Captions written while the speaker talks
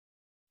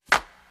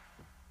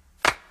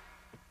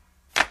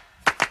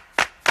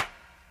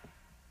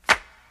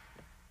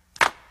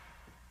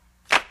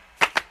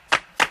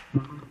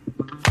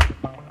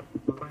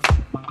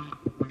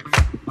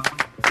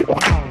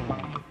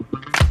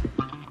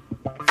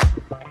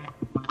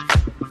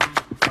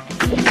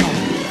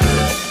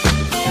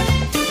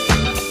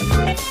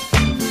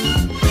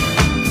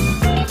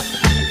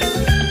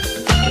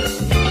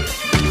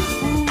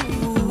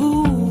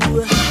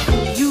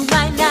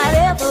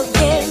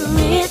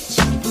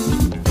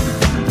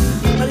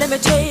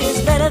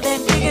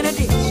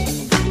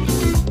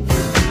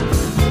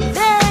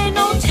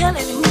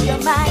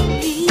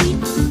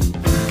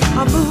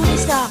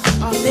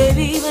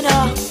doing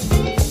a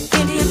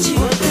Indian chief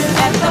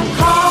at the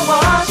car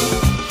wash.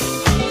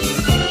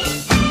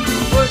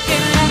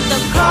 Working at the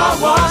car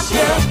wash,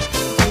 yeah.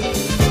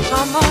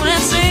 Come on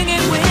and sing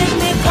it with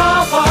me,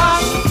 car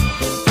wash.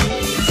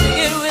 Sing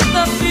it with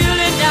the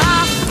feeling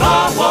now,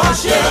 car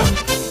wash, yeah.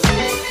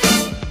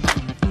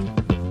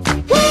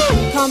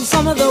 Woo! Come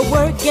some of the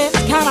work gets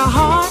kinda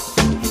hard,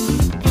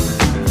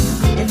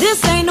 and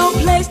this ain't no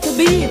place to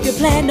be if you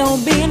plan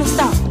on being a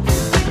star.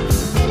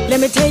 Let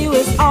me tell you,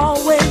 it's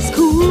always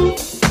cool,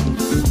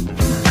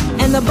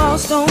 and the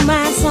boss don't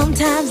mind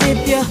sometimes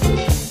if you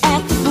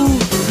act the fool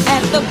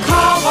at the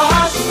car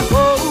wash.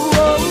 Whoa,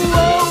 whoa,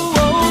 whoa,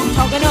 whoa.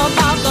 Talking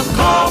about the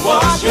car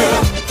wash,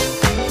 yeah.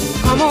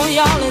 Come on,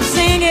 y'all, and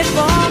sing it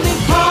for me,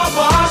 car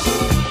wash.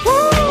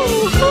 Woo,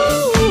 woo,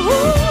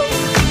 woo.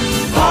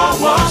 Car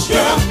wash,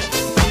 yeah.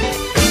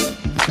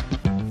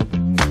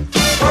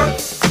 Work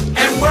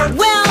and work.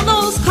 Well,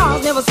 those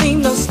cars never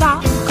seem to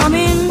stop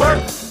coming.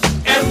 Work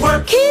and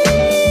work.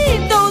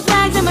 Keep those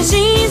bags and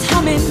machines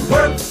humming.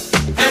 Work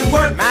and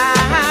work.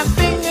 My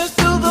fingers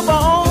to the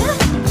bone.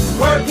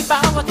 Work. If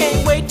I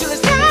can't wait till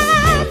it's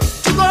time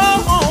to go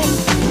home.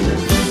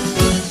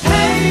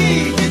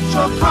 Hey, get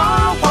your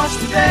car washed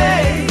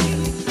today.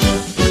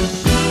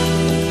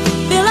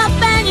 Fill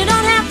up and you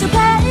don't have to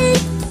pay.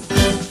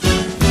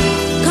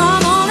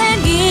 Come on and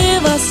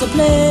give us a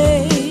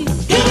play.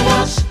 Get a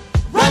wash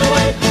right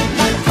away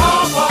at the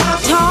car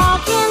wash.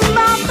 Talking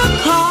about the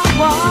car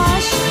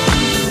wash.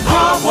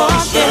 Car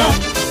wash, yeah.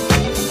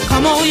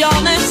 Come on,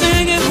 y'all.